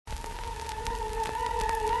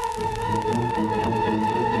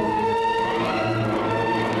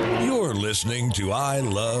listening to I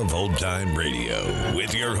Love Old Time Radio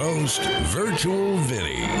with your host, Virtual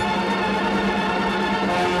Vinny.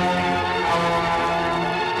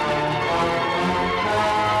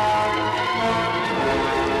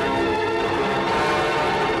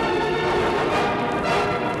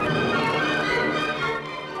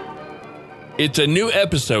 It's a new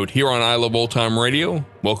episode here on I Love Old Time Radio.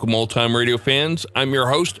 Welcome, Old Time Radio fans. I'm your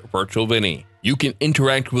host, Virtual Vinny. You can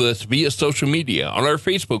interact with us via social media on our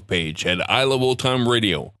Facebook page at I Love Old Time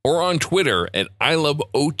Radio or on Twitter at I Love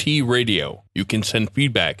OT Radio. You can send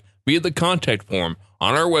feedback via the contact form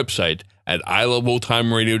on our website at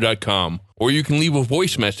iloveoldtimeradio.com, or you can leave a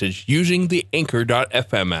voice message using the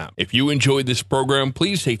Anchor.fm app. If you enjoyed this program,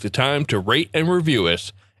 please take the time to rate and review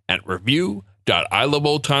us at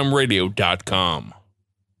review.iloveoldtimeradio.com.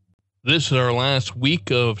 This is our last week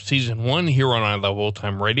of Season 1 here on I Love Old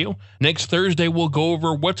Time Radio. Next Thursday, we'll go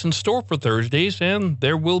over what's in store for Thursdays, and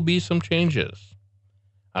there will be some changes.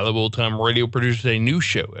 I Love Old Time Radio produces a new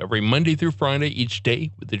show every Monday through Friday, each day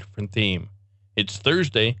with a different theme. It's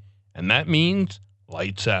Thursday, and that means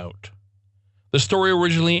Lights Out. The story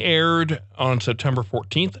originally aired on September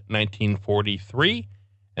 14th, 1943,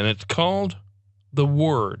 and it's called The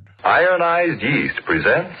Word. Ironized Yeast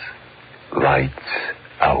presents Lights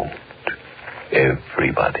Out.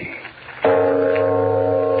 Everybody.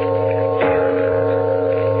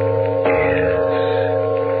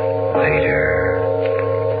 Later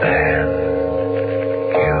than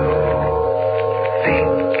you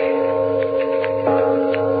think.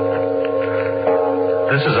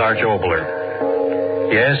 This is Arch Obler.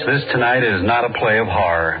 Yes, this tonight is not a play of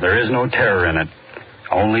horror. There is no terror in it,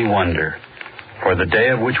 only wonder. For the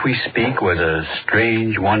day of which we speak was a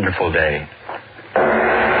strange, wonderful day.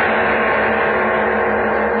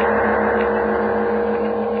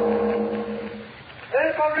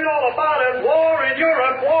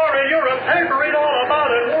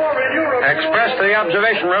 Express to the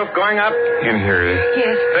observation roof, going up. In here, Eve.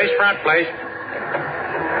 Yes. Face front, please.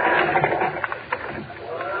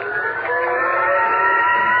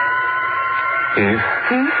 Eve?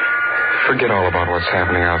 Forget all about what's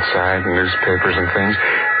happening outside, newspapers and things.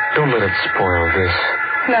 Don't let it spoil this.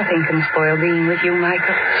 Nothing can spoil being with you,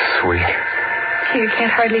 Michael. Sweet. You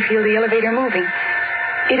can't hardly feel the elevator moving.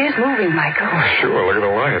 It is moving, Michael. Oh, sure, look at the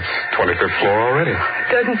lights. 25th floor already.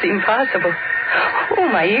 Doesn't seem possible. Oh,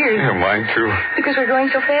 my ears. Yeah, mine too. Because we're going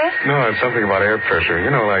so fast? No, it's something about air pressure. You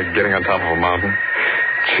know, like getting on top of a mountain.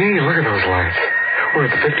 Gee, look at those lights. We're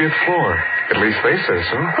at the 50th floor. At least they say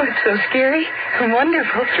so. Oh, it's so scary and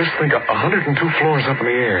wonderful. Just think, 102 floors up in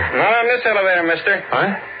the air. Not on this elevator, mister.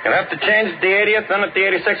 Huh? You'll have to change at the 80th, then at the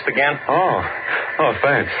 86th again. Oh,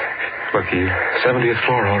 thanks. Look, Eve, 70th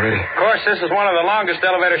floor already. Of course, this is one of the longest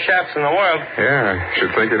elevator shafts in the world. Yeah, I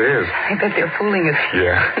should think it is. I bet they're fooling us.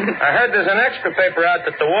 Yeah. I heard there's an extra paper out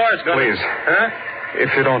that the war's going to... Please. Huh?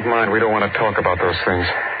 If you don't mind, we don't want to talk about those things.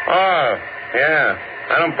 Oh, yeah.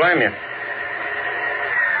 I don't blame you.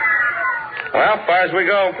 Well, far as we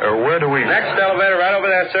go. Where do we... Next elevator right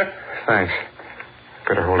over there, sir. Thanks.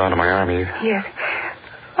 Better hold on to my arm, Eve. Yes.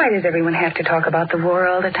 Why does everyone have to talk about the war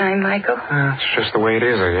all the time, Michael? It's just the way it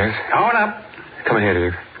is, I guess. On up. Come ahead,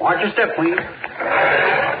 Eve. Watch your step, please.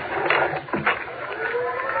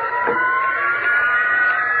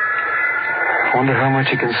 Wonder how much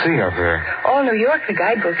you can see up there. All New York, the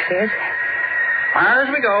guidebook says. Far as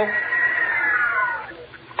we go.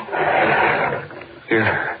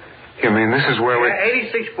 You mean this is where we...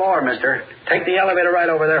 86th floor, mister. Take the elevator right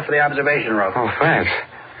over there for the observation room. Oh, thanks.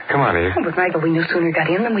 Come on, Eve. Oh, but Michael, we no sooner got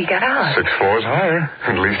in than we got out. 6 floors higher.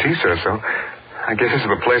 At least he says so. I guess this is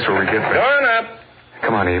the place where we get there. Going up.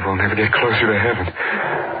 Come on, Eve. We'll never get closer to heaven.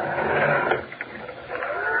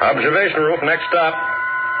 Observation roof, next stop.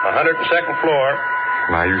 102nd floor.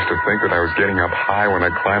 And I used to think that I was getting up high when I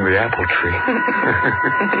climbed the apple tree.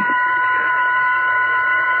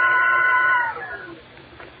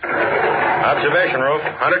 Observation roof,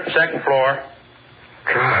 102nd floor.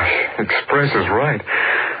 Gosh, Express is right.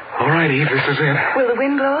 All right, Eve, this is it. Will the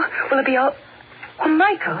wind blow? Will it be all... Oh,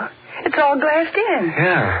 Michael, it's all glassed in.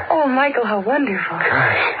 Yeah. Oh, Michael, how wonderful.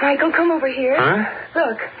 Gosh. Michael, come over here. Huh?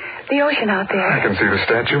 Look, the ocean out there. I can see the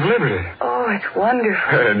Statue of Liberty. Oh, it's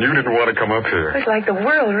wonderful. And you didn't want to come up here. It's like the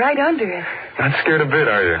world right under it. Not scared a bit,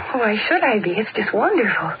 are you? Oh, why should I be? It's just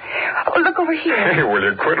wonderful. Oh, look over here. Hey, will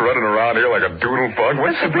you quit running around here like a doodle bug?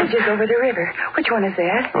 Look, the bridges over the river. Which one is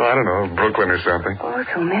that? Oh, I don't know, Brooklyn or something. Oh,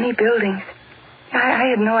 so many buildings.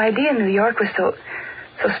 I had no idea New York was so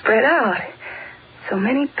spread out. So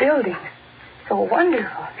many buildings. So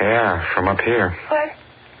wonderful. Yeah, from up here.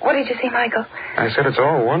 What did you say, Michael? I said it's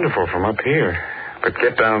all wonderful from up here. But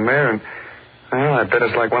get down there and... Well, I bet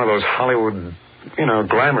it's like one of those Hollywood,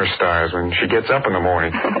 glamour stars when she gets up in the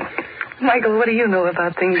morning. Michael, what do you know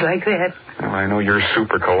about things like that? Well, I know you're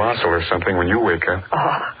super colossal or something when you wake up.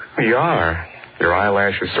 Oh. You are. Your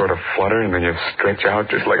eyelashes sort of flutter, and then you stretch out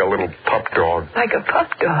just like a little pup dog. Like a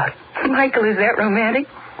pup dog? Michael, is that romantic?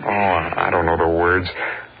 Oh, I don't know the words.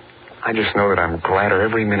 I just know that I'm gladder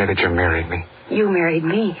every minute that you married me. You married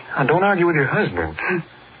me. Now, don't argue with your husband.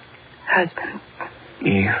 Husband.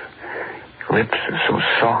 Eve, your lips are so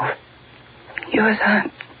soft. Yours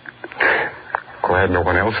aren't. Glad no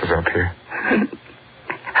one else is up here.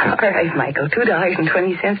 All right, Michael,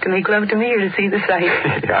 $2.20 to make love to me or to see the sight.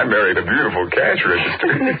 I married a beautiful cash register.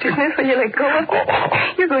 Mr. Smith, will you let go of it? Oh.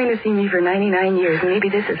 You're going to see me for 99 years, and maybe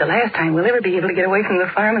this is the last time we'll ever be able to get away from the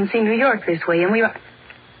farm and see New York this way, and we are...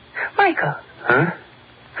 Michael. Huh?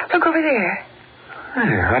 Look over there.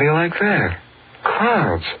 Hey, how do you like that?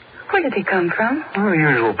 Clouds. Where did they come from? Well, the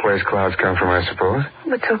usual place clouds come from, I suppose.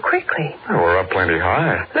 But so quickly. Well, we're up plenty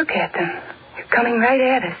high. Look at them. They're coming right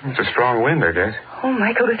at us. It's a strong wind, I guess. Oh,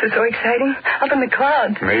 Michael, this is so exciting. Up in the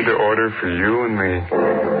clouds. Made to order for you and me.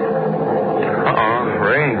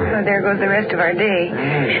 Rain. Well, there goes the rest of our day.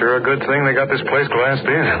 Sure a good thing they got this place glassed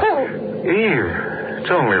in. Oh. Eve,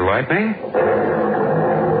 it's only lightning.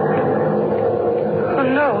 Oh,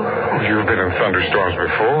 no. Oh, you've been in thunderstorms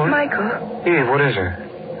before. Michael. Eve, what is it?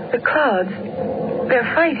 The clouds.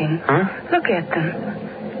 They're fighting. Huh? Look at them.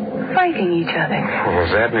 Fighting each other. Well,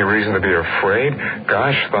 is that any reason to be afraid?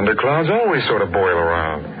 Gosh, thunderclouds always sort of boil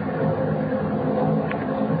around.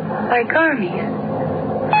 Like armies.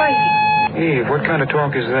 Fighting. Eve, what kind of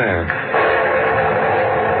talk is that?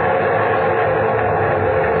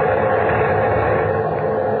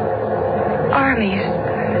 Armies.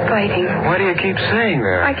 Fighting. Why do you keep saying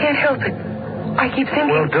that? I can't help it. I keep thinking...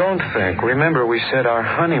 Well, don't think. Remember, we said our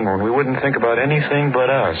honeymoon. We wouldn't think about anything but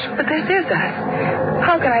us. But this is us.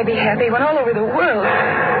 How can I be happy when all over the world...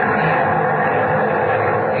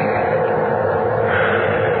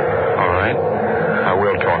 All right. I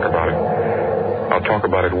will talk about it. I'll talk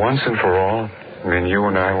about it once and for all, and then you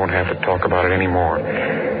and I won't have to talk about it anymore.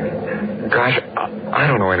 Gosh, I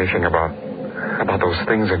don't know anything about those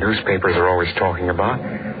things the newspapers are always talking about.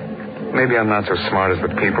 Maybe I'm not so smart as the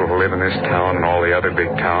people who live in this town and all the other big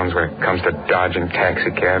towns when it comes to dodging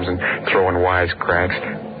taxi cabs and throwing wisecracks.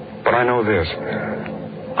 But I know this.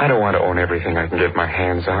 I don't want to own everything I can get my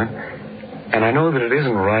hands on. And I know that it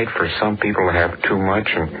isn't right for some people to have too much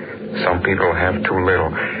and some people to have too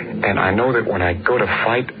little. And I know that when I go to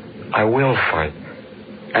fight, I will fight.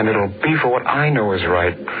 And it'll be for what I know is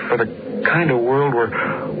right, for the kind of world where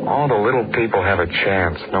all the little people have a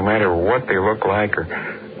chance, no matter what they look like or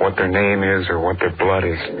what their name is or what their blood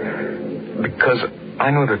is. Because I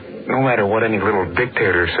know that no matter what any little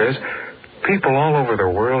dictator says, people all over the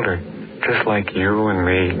world are just like you and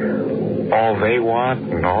me. All they want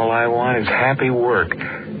and all I want is happy work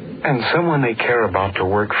and someone they care about to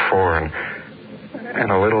work for and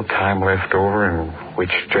a little time left over in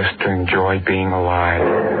which just to enjoy being alive.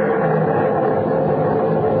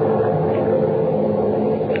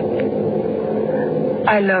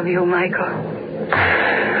 I love you, Michael.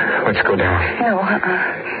 Let's go down. No,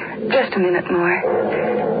 just a minute more.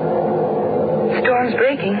 Storm's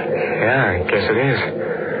breaking. Yeah, I guess it is.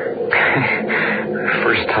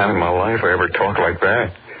 First time in my life I ever talked like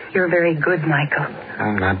that. You're very good, Michael.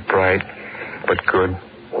 I'm not bright, but good.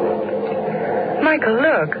 Michael,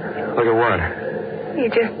 look. Look at what? You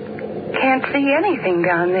just can't see anything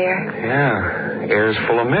down there. Yeah, air's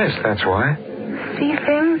full of mist, that's why. See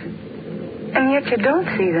things, and yet you don't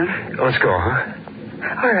see them. Let's go, huh?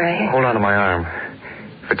 All right. Hold on to my arm.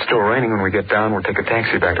 If it's still raining when we get down, we'll take a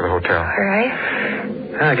taxi back to the hotel. All right.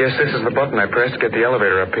 I guess this is the button I pressed to get the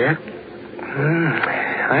elevator up here.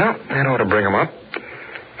 Well, that ought to bring them up.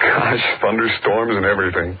 Gosh, thunderstorms and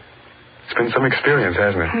everything. It's been some experience,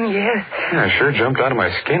 hasn't it? Yes. Yeah, I sure jumped out of my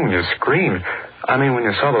skin when you screamed. I mean, when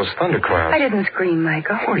you saw those thunderclouds. I didn't scream,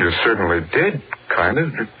 Michael. Oh, you certainly did, kind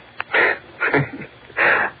of.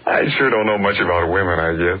 I sure don't know much about women,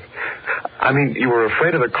 I guess. I mean, you were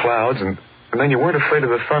afraid of the clouds, and then you weren't afraid of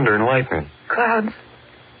the thunder and lightning. Clouds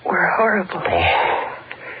were horrible. Oh.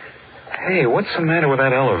 Hey, what's the matter with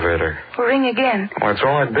that elevator? Ring again. Well, that's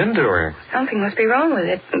all I've been doing. Something must be wrong with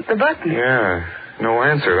it. The button. Yeah, no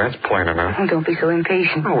answer. That's plain enough. Oh, don't be so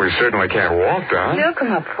impatient. Oh, we certainly can't walk down. They'll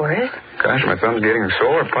come up for us. Gosh, my thumb's getting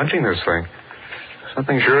sore punching this thing.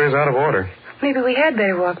 Something sure is out of order. Maybe we had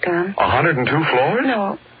better walk down. 102 floors?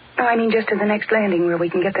 No, I mean just to the next landing where we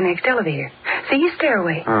can get the next elevator. See,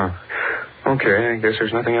 stairway. Oh, okay. I guess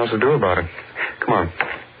there's nothing else to do about it. Come on.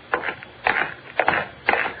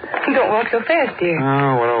 Don't walk so fast, dear.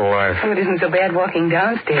 Oh, what a life. Oh, it isn't so bad walking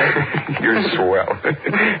downstairs. You're swell.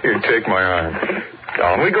 Here, take my arm.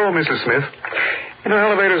 Down we go, Mrs. Smith. You know,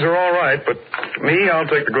 elevators are all right, but me, I'll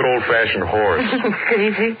take the good old-fashioned horse.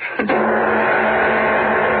 Crazy.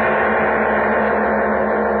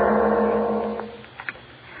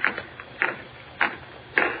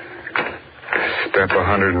 Step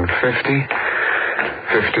 150,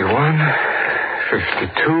 51,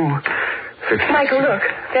 52, 53. Michael, look.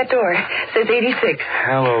 That door says 86.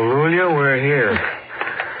 Hallelujah, we're here.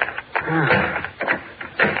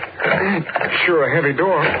 Sure, a heavy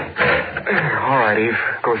door. All right, Eve,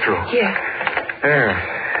 go through. Yes. There.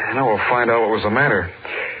 Now we'll find out what was the matter.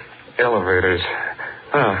 Elevators.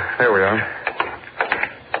 Oh, there we are.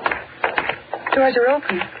 Doors are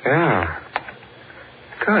open. Yeah.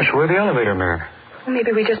 Gosh, where'd the elevator man? Well,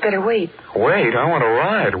 maybe we just better wait. Wait, I want to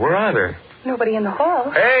ride. Where are they? Nobody in the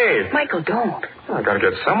hall. Hey! Michael, don't. I gotta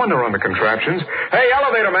get someone to run the contraptions. Hey,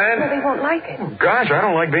 elevator man! Well, they won't like it. Oh, gosh, I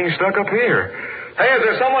don't like being stuck up here. Hey, is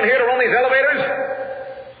there someone here to run these elevators?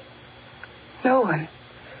 No one.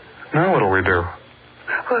 Now what'll we do?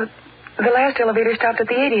 Well, the last elevator stopped at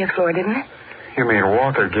the 80th floor, didn't it? You mean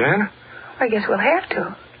walk again? I guess we'll have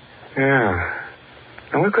to. Yeah.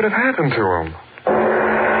 And what could have happened to him?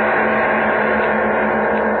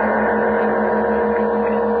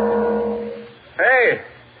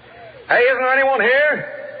 Hey, isn't there anyone here?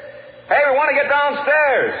 Hey, we want to get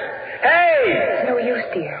downstairs. Hey! It's no use,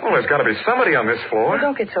 dear. Well, there's got to be somebody on this floor. Well,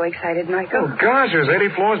 don't get so excited, Michael. Oh, gosh, there's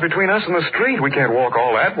 80 floors between us and the street. We can't walk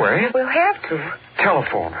all that way. We'll have to.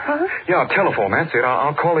 Telephone. Huh? Yeah, telephone. That's it.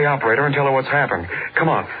 I'll call the operator and tell her what's happened. Come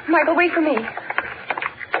on. Michael, wait for me.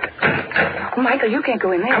 Michael, you can't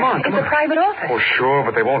go in there. Come on. It's a private office. Oh, sure,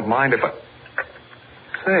 but they won't mind if I...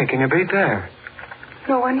 Say, can you beat that?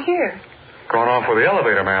 No one here. Gone off with the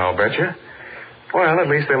elevator man, I'll bet you. Well, at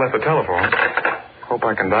least they left the telephone. Hope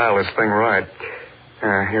I can dial this thing right.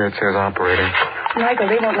 Here it says operator. Michael,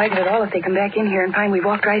 they won't like it at all if they come back in here and find we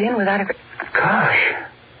walked right in without a... Gosh.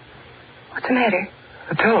 What's the matter?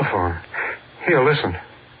 The telephone. Here, listen.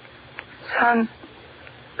 Sounds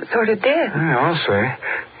sort of dead. Yeah, I'll say.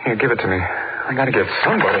 Here, give it to me. I gotta get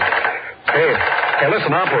somebody. Hey,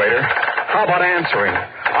 listen, operator. How about answering?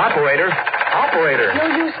 Operator.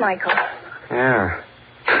 No use, Michael. Yeah.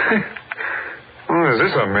 Oh, is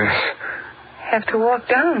this a mess? Have to walk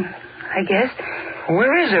down, I guess.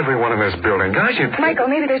 Where is everyone in this building? Gosh, you... Michael,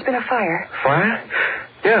 maybe there's been a fire. Fire?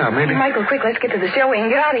 Yeah, maybe... Michael, quick, let's get to the stairway and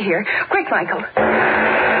get out of here. Quick, Michael.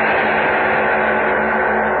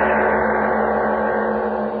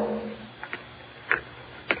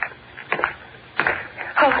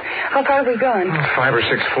 How far have we gone? 5 or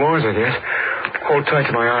 6 floors, I guess. Hold tight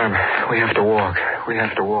to my arm. We have to walk.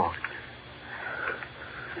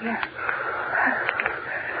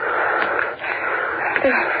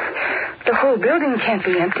 The whole building can't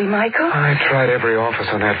be empty, Michael. I tried every office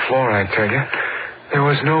on that floor, I tell you. There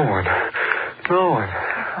was no one.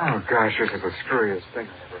 Oh, gosh, this is the screwiest thing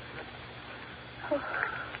I've ever...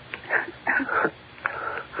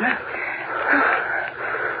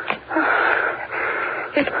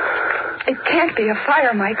 It can't be a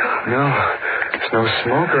fire, Michael. No, there's no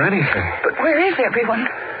smoke or anything. But where is everyone?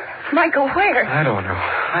 Michael, where? I don't know,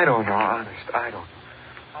 honest. I don't know.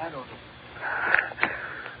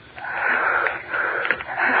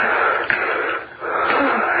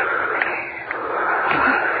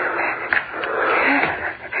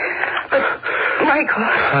 Michael.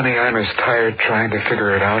 Honey, I'm as tired trying to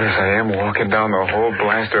figure it out as I am walking down the whole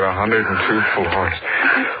blasted 102 floors.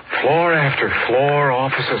 Floor after floor,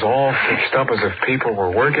 offices all fixed up as if people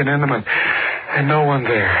were working in them, and no one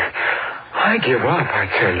there. I give up, I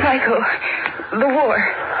tell you. Michael, the war.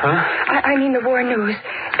 Huh? I mean the war news.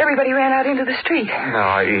 Everybody ran out into the street.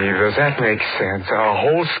 No, Eve, does that make sense? A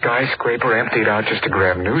whole skyscraper emptied out just to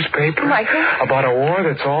grab newspapers? Michael? About a war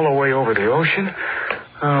that's all the way over the ocean?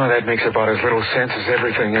 Oh, that makes about as little sense as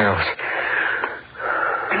everything else.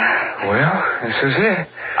 Well, this is it.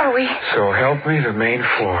 Are we? So help me, the main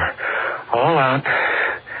floor. All out.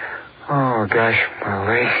 Oh, gosh, my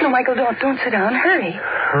legs. No, Michael, don't sit down. Hurry.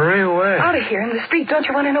 Hurry away. Out of here in the street. Don't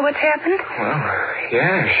you want to know what's happened? Well,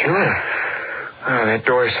 yeah, sure. Oh, that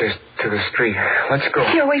door says to the street. Let's go.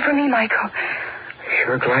 Here, wait for me, Michael.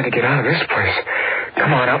 Sure glad to get out of this place.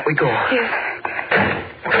 Come on, up we go. Yes.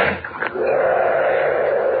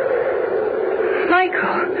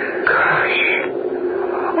 Michael. Gosh.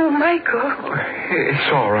 Oh, Michael.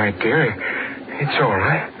 It's all right, dear. It's all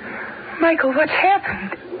right. Michael, what's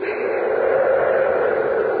happened?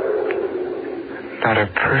 Not a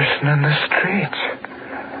person in the streets.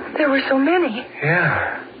 There were so many.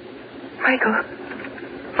 Yeah.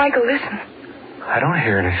 Michael, listen. I don't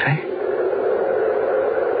hear anything.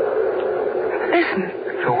 Listen.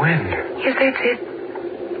 The wind. Yes, that's it.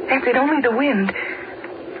 That's it, only the wind.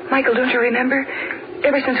 Michael, don't you remember?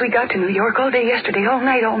 Ever since we got to New York, all day yesterday, all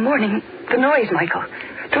night, all morning, the noise, Michael.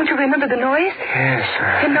 Don't you remember the noise? Yes.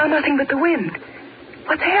 And now nothing but the wind.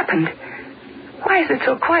 What's happened? Why is it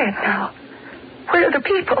so quiet now? Where are the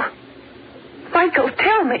people? Michael,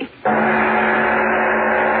 tell me.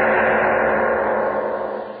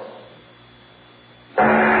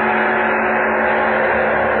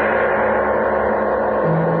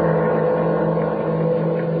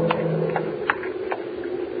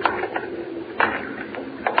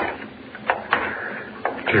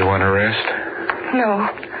 Do you want to rest? No.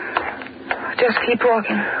 Just keep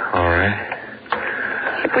walking. All right.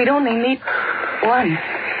 If we'd only meet one.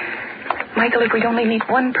 Michael, if we'd only meet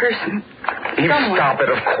one person. You Someone. stop it.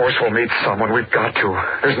 Of course we'll meet someone. We've got to.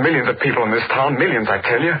 There's millions of people in this town. Millions, I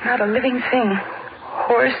tell you. Not a living thing.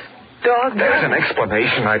 Horse, dog. There's an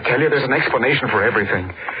explanation, I tell you. There's an explanation for everything.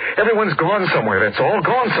 Everyone's gone somewhere, that's all.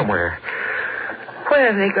 Gone somewhere. Where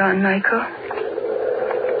have they gone, Michael?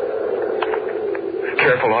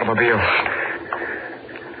 Careful, automobile.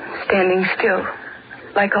 Standing still.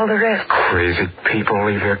 Like all the rest. Crazy people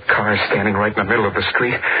leave their cars standing right in the middle of the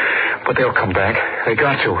street. But they'll come back. They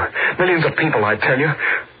got to. Millions of people, I tell you.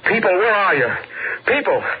 People, where are you?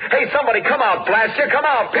 People. Hey, somebody, come out, blast you. Come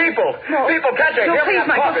out, people. No. People, catch you. No, Hear me, please, I'm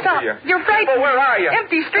Michael, talking stop. to you. You're frightened. People, where are you?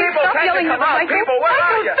 Empty street. People, Stop can't yelling you at come me, out? Michael. People, where Michael,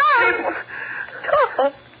 are you? stop. People.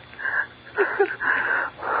 Stop.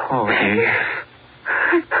 Oh, Eve.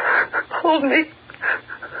 Hold me.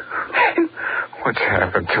 What's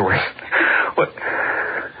happened to us? What?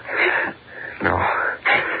 No,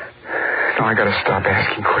 I gotta stop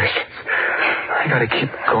asking questions. I gotta keep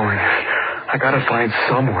going. I gotta find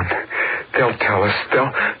someone. They'll tell us.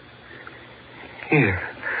 Eve.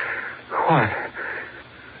 What?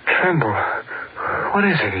 Tremble. What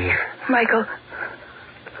is it, Eve? Michael,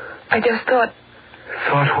 I just thought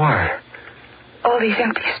Thought what? all these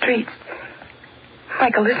empty streets.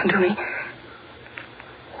 Michael, listen to me.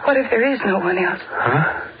 What if there is no one else?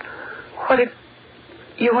 Huh? What if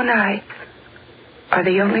you and I are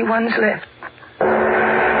the only ones left?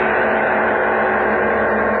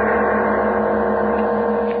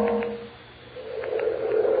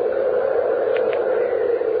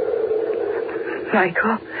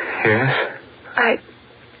 Michael, Yes?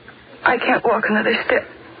 I can't walk another step.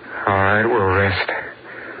 All right, we'll rest.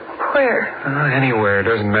 Where? Anywhere.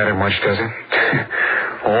 Doesn't matter much, does it?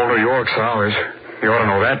 All New York's ours. You ought to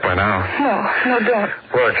know that by now. No, don't.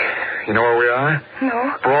 Look, you know where we are?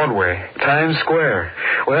 No. Broadway, Times Square.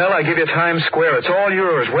 Well, I give you Times Square. It's all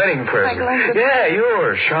yours. Wedding present. Yeah,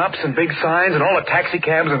 yours. Shops and big signs and all the taxi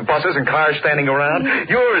cabs and buses and cars standing around.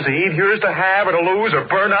 Yours, Eve. Yours to have or to lose or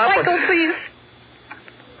burn up. Michael, please.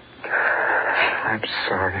 I'm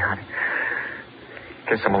sorry, honey.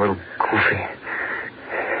 Guess I'm a little goofy.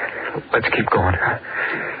 Let's keep going, huh?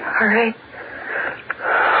 All right.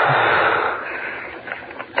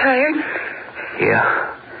 Tired?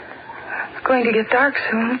 Yeah. It's going to get dark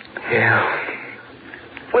soon. Yeah.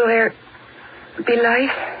 Will there be light?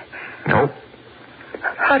 Nope.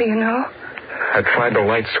 How do you know? I tried the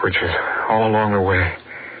light switches all along the way.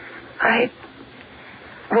 I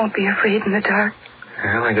won't be afraid in the dark.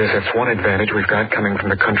 Well, I guess that's one advantage we've got coming from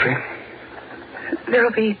the country.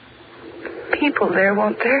 There'll be people there,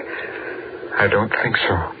 won't there? I don't think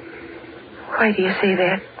so. Why do you say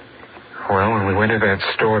that? Well, when we went to that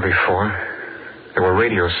store before, there were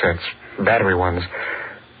radio sets, battery ones.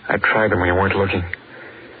 I tried them when you weren't looking.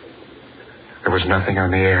 There was nothing on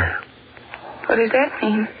the air. What does that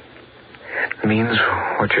mean? It means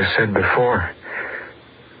what you said before.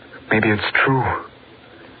 Maybe it's true.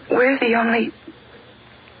 We're the only...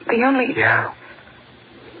 Yeah.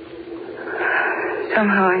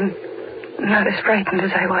 Somehow I'm not as frightened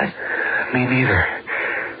as I was. Me neither.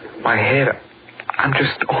 My head, I'm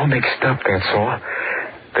just all mixed up, that's all.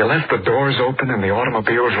 They left the doors open and the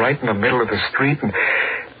automobile's right in the middle of the street,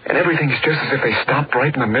 and everything's just as if they stopped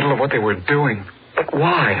right in the middle of what they were doing. But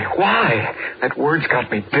why? Why? That word's got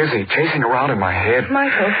me dizzy, chasing around in my head.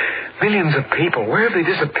 Michael. Millions of people. Where have they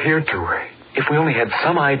disappeared to? If we only had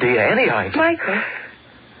some idea, any idea. Michael.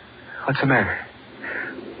 What's the matter?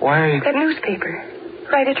 Why are you... That newspaper.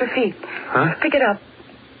 Right at your feet. Huh? Pick it up.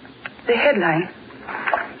 The headline.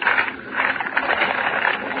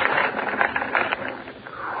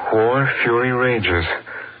 War fury rages.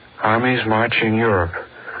 Armies march in Europe.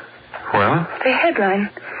 Well? The headline.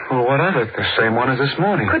 Well, what of it? The same one as this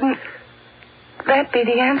morning. Couldn't that be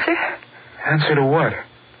the answer? Answer to what?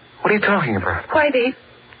 What are you talking about? Why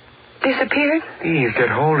disappeared? Eve, get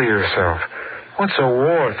hold of yourself. What's a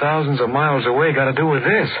war thousands of miles away got to do with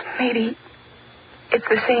this? Maybe it's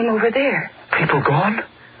the same over there. People gone?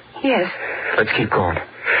 Yes. Let's keep going.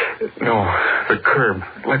 No, the curb.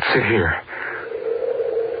 Let's sit here.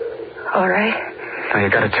 All right. Now, you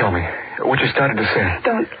got to tell me what you started to say.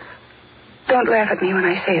 Don't laugh at me when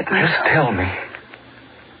I say it, Michael. Just tell me.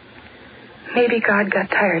 Maybe God got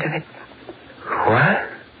tired of it. What?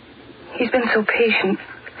 He's been so patient,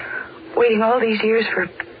 waiting all these years for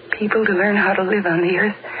people to learn how to live on the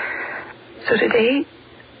earth. So today,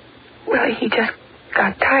 well, he just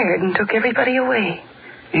got tired and took everybody away.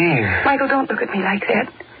 Eve. Michael, don't look at me like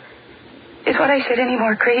that. Is what I said any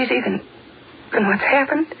more crazy than what's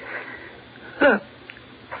happened? Look,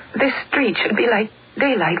 this street should be like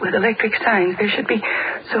daylight with electric signs. There should be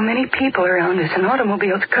so many people around us and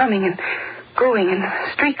automobiles coming and going and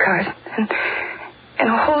streetcars and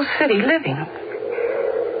a whole city living.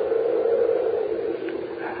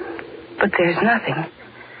 But there's nothing.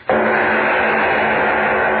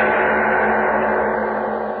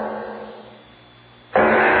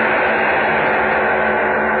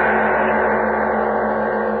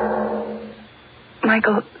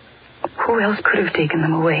 Michael, who else could have taken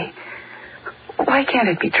them away? Why can't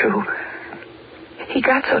it be true? He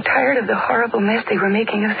got so tired of the horrible mess they were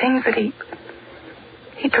making of things that he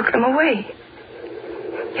took them away.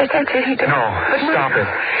 Yes, that's it. He took. No, stop it.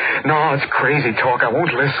 No, it's crazy talk. I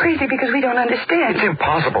won't listen. Crazy because we don't understand. It's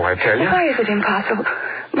impossible, I tell you. Why is it impossible?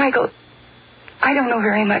 Michael, I don't know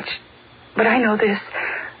very much, but I know this.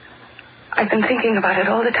 I've been thinking about it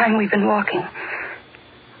all the time we've been walking.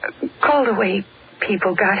 Call the way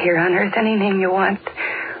people got here on Earth any name you want.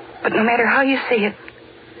 But no matter how you say it,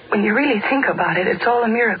 when you really think about it, it's all a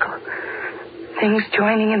miracle. Things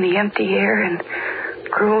joining in the empty air and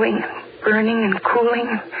growing, burning and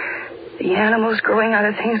cooling. The animals growing out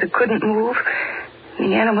of things that couldn't move.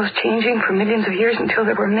 The animals changing for millions of years until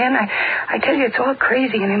there were men. I tell you, it's all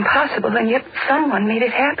crazy and impossible, and yet someone made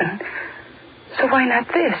it happen. So why not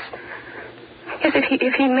this? Yes,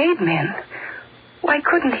 if he made men, why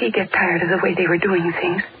couldn't he get tired of the way they were doing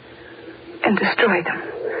things and destroy them?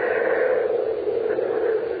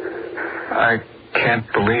 I can't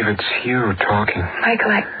believe it's you talking.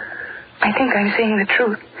 Michael, I think I'm saying the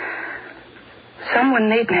truth. Someone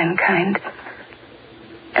made mankind,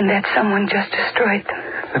 and that someone just destroyed them.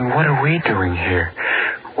 Then what are we doing here?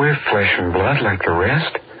 We're flesh and blood like the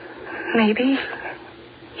rest. Maybe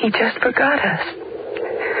he just forgot us.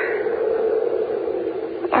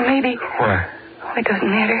 Or maybe... What? Oh, it doesn't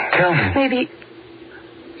matter. Tell me. Maybe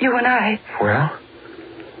you and I... Well?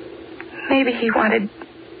 Maybe he wanted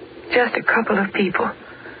just a couple of people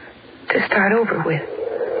to start over with.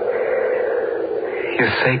 You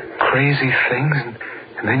say crazy things,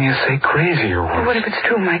 and then you say crazier ones. Well, what if it's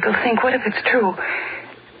true, Michael? Think, what if it's true?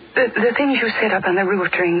 The things you said up on the roof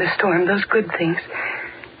during the storm, those good things.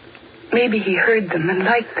 Maybe he heard them and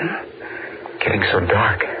liked them. Getting so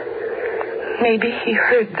dark. Maybe he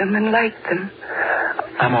heard them and liked them.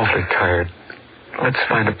 I'm awfully tired. Let's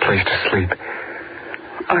find a place to sleep.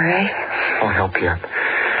 All right. I'll help you.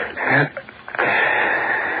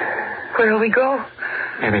 Where'll we go?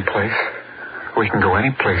 Any place. We can go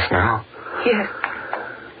any place now. Yes.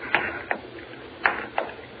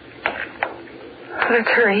 Let's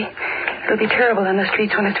hurry. It'll be terrible on the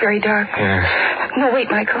streets when it's very dark. Yes. No, wait,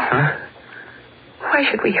 Michael. Huh? Why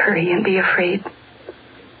should we hurry and be afraid?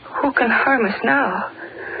 Who can harm us now?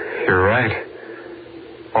 You're right.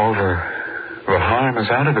 All the harm is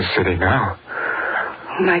out of the city now.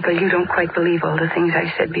 Michael, you don't quite believe all the things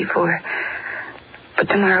I said before. But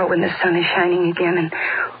tomorrow when the sun is shining again and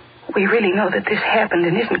we really know that this happened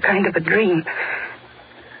and isn't kind of a dream,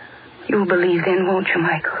 you'll believe then, won't you,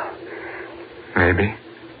 Michael? Maybe.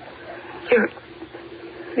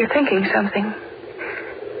 You're thinking something.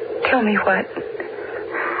 Tell me what.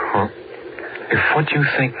 Well, if what you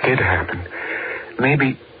think did happen,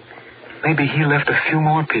 maybe he left a few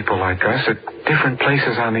more people like us at different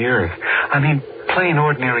places on the earth. I mean, plain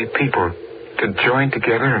ordinary people to join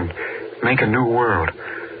together and make a new world.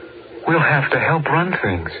 We'll have to help run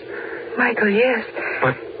things. Michael, yes.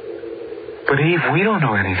 But Eve, we don't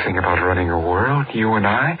know anything about running a world, you and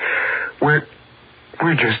I.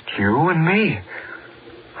 We're just you and me.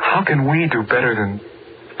 How can we do better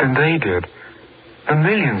than they did? The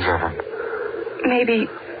millions of them.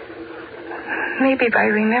 Maybe by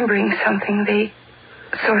remembering something they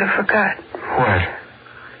sort of forgot. What?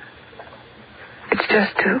 It's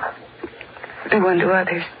just to do unto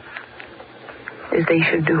others as they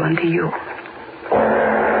should do unto you.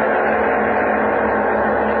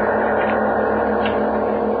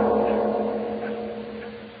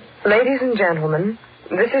 Ladies and gentlemen,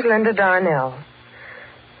 this is Linda Darnell.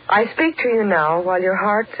 I speak to you now while your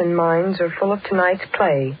hearts and minds are full of tonight's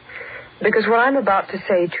play, because what I'm about to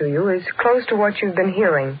say to you is close to what you've been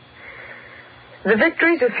hearing. The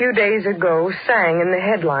victories a few days ago sang in the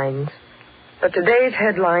headlines, but today's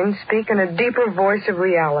headlines speak in a deeper voice of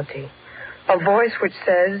reality, a voice which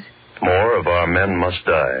says, More of our men must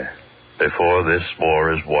die before this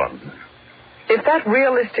war is won. If that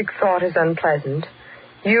realistic thought is unpleasant,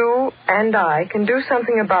 you and I can do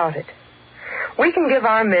something about it. We can give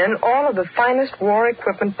our men all of the finest war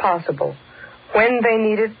equipment possible, when they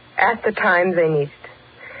need it, at the time they need it.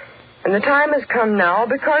 And the time has come now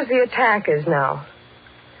because the attack is now.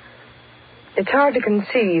 It's hard to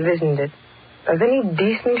conceive, isn't it, of any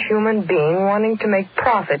decent human being wanting to make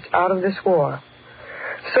profit out of this war.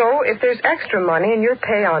 So, if there's extra money in your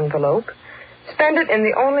pay envelope, spend it in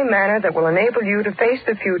the only manner that will enable you to face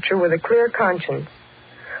the future with a clear conscience.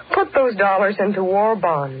 Put those dollars into war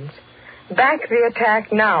bonds. Back the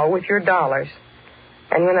attack now with your dollars.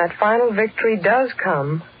 And when that final victory does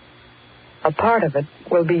come, a part of it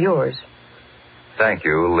will be yours. Thank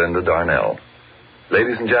you, Linda Darnell.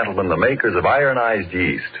 Ladies and gentlemen, the makers of ironized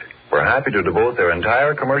yeast were happy to devote their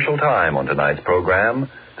entire commercial time on tonight's program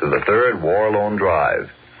to the third War Loan Drive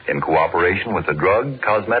in cooperation with the drug,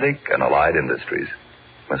 cosmetic, and allied industries.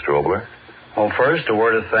 Mr. Obler? Well, first, a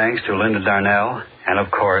word of thanks to Linda Darnell and,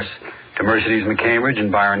 of course, to Mercedes McCambridge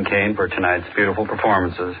and Byron Kane for tonight's beautiful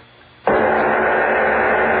performances.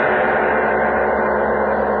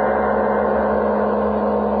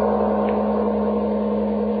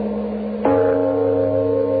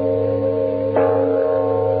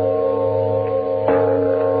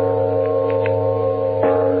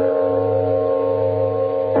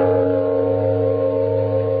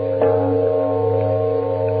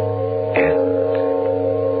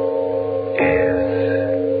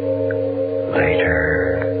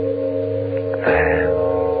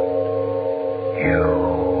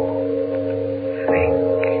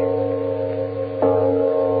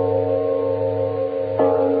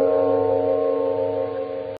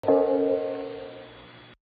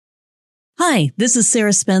 Hi, this is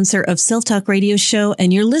Sarah Spencer of Self Talk Radio Show,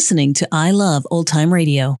 and you're listening to I Love Old Time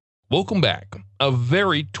Radio. Welcome back. A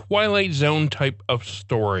very Twilight Zone type of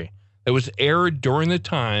story that was aired during the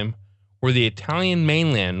time where the Italian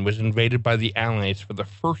mainland was invaded by the Allies for the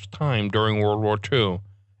first time during World War II,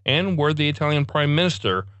 and where the Italian Prime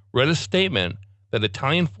Minister read a statement that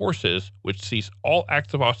Italian forces would cease all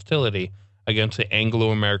acts of hostility against the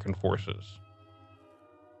Anglo-American forces.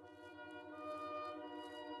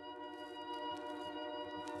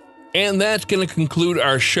 And that's going to conclude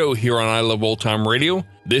our show here on I Love Old Time Radio.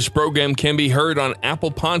 This program can be heard on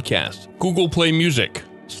Apple Podcasts, Google Play Music,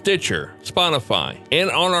 Stitcher, Spotify, and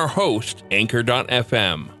on our host,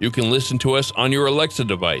 Anchor.fm. You can listen to us on your Alexa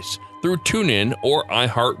device through TuneIn or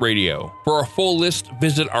iHeartRadio. For a full list,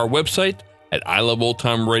 visit our website at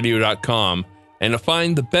iloveoldtimeradio.com and to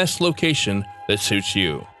find the best location that suits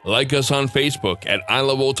you. Like us on Facebook at I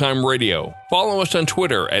Love Old Time Radio. Follow us on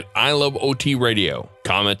Twitter at I Love OT Radio.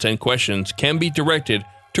 Comments and questions can be directed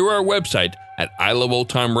to our website at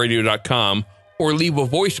iloveoldtimeradio.com or leave a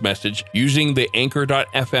voice message using the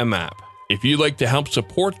Anchor.fm app. If you'd like to help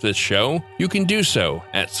support this show, you can do so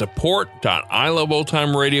at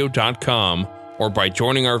support.iloveoldtimeradio.com or by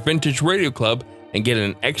joining our Vintage Radio Club and get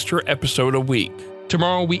an extra episode a week.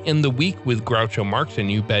 Tomorrow we end the week with Groucho Marx and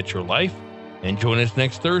You Bet Your Life. And join us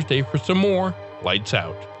next Thursday for some more Lights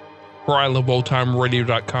Out. For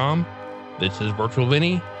iloveoldtimeradio.com, this is Virtual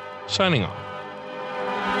Vinny, signing off.